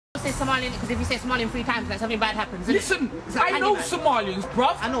Somalian, because if you say Somalian 3 times, like something bad happens. Listen, I know Somalians,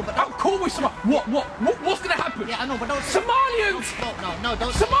 bruv. I know, but I'm cool with Somalians. What's gonna happen? Yeah, I know, but don't. Somalians. No,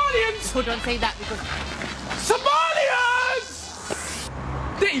 don't. Somalians. No, don't say that because. Somalians.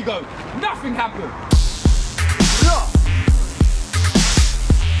 There you go. Nothing happened.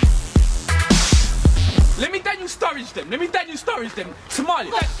 Let me Daniel storage them.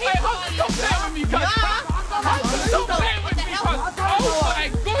 Somali. Hey, stop playing with me, guys. Stop playing with me, guys. Oh my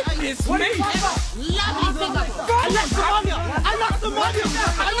goodness me. I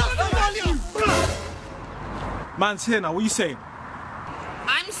love Somalia. Man's here now. What are you saying?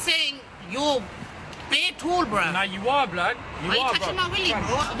 I'm saying you're bare tall, bro. Now you are, blood. Are you touching my willy,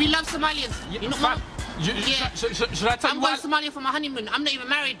 bro? We love Somalians. You know what? Should I tell you I'm what? going to Somalia for my honeymoon. I'm not even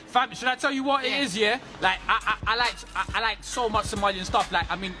married. Fam, should I tell you what it is? Yeah, like I like so much Somalian stuff.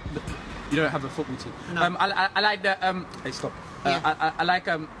 Like I mean, you don't have a football team. No. I like the Hey, stop. I like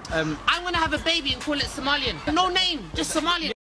I'm gonna have a baby and call it Somalian. No name, just Somalian.